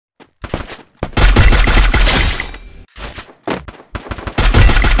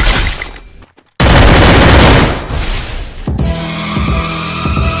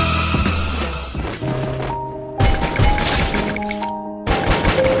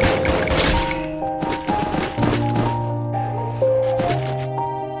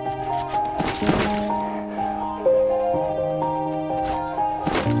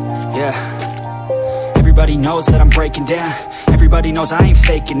knows that I'm breaking down. Everybody knows I ain't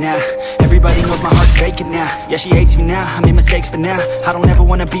faking now. Everybody knows my heart's vacant now. Yeah, she hates me now, I made mistakes but now I don't ever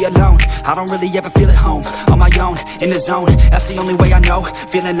wanna be alone. I don't really ever feel at home. On my own, in the zone, that's the only way I know.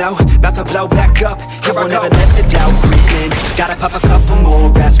 Feeling low, about to blow back up. Here I never let the doubt creep in. Gotta pop a couple more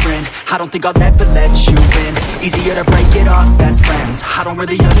aspirin. I don't think I'll ever let you in. Easier to break it off best friends. I don't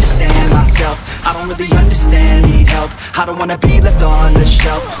really understand myself. I don't really understand, need help. I don't wanna be left on the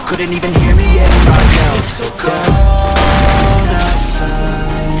shelf. Couldn't even hear me if I yelled. It's so cold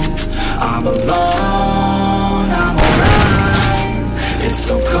outside, I'm alone, I'm alright. It's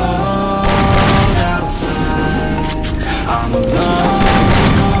so cold outside, I'm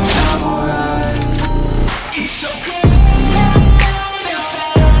alone, I'm alright. It's so cold.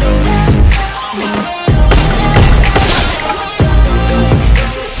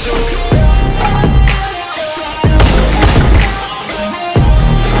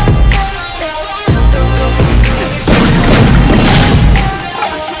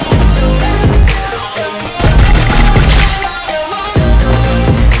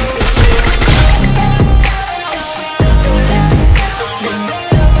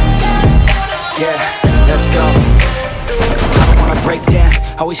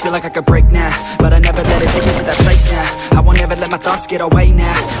 Always feel like I could break now, but I never let it take me to that place now. I won't ever let my thoughts get away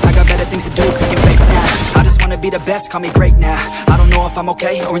now. I got better things to do, thinking fake now. I just wanna be the best, call me great now. I don't know if I'm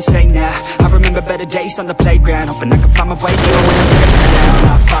okay or insane now. I remember better days on the playground, hoping I could find my way to when I'm down.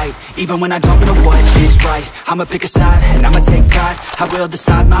 I fight, even when I don't know what is right. I'ma pick a side, and I'ma take pride. I will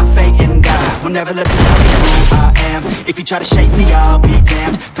decide my fate and die. Will never let them tell me who I am. If you try to shake me, I'll be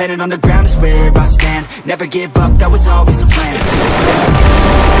damned. Planet on the ground is where I stand. Never give up, that was always the plan. It's so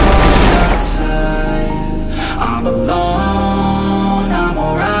outside, I'm alone, I'm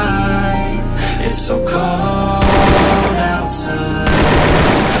alright. It's so cold outside,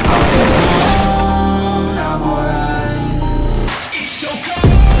 I'm alone, I'm alright. It's so cold.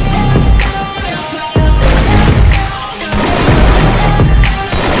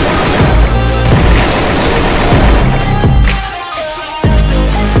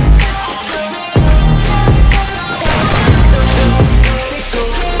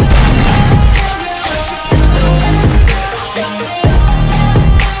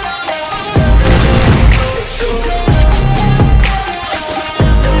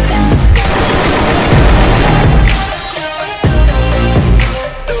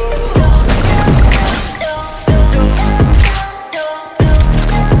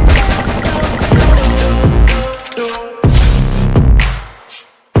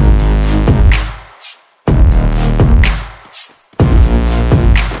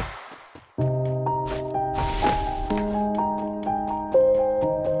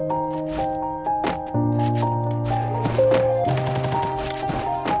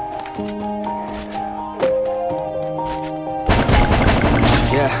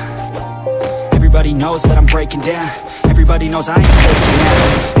 Everybody knows that I'm breaking down. Everybody knows I ain't faking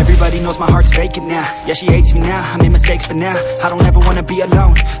now. Everybody knows my heart's vacant now. Yeah, she hates me now, I made mistakes but now I don't ever wanna be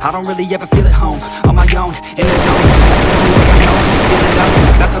alone. I don't really ever feel at home. On my own, in the zone, that's the only way I know. Feeling low,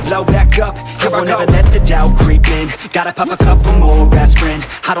 about to blow back up. Here I never let the doubt creep in. Gotta pop a couple more aspirin.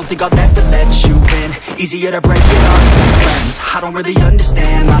 I don't think I'll ever let you in. Easier to break it off best friends. I don't really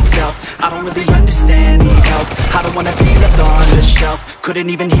understand myself. I don't really understand, need help. I don't wanna be left on the shelf. Couldn't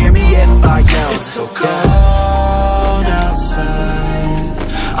even hear me if I yelled. It's so cold outside,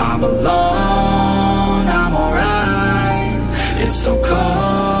 I'm alone, I'm alright. It's so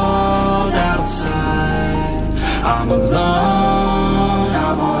cold outside, I'm alone,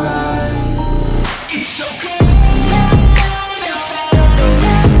 I'm alright. It's so cold.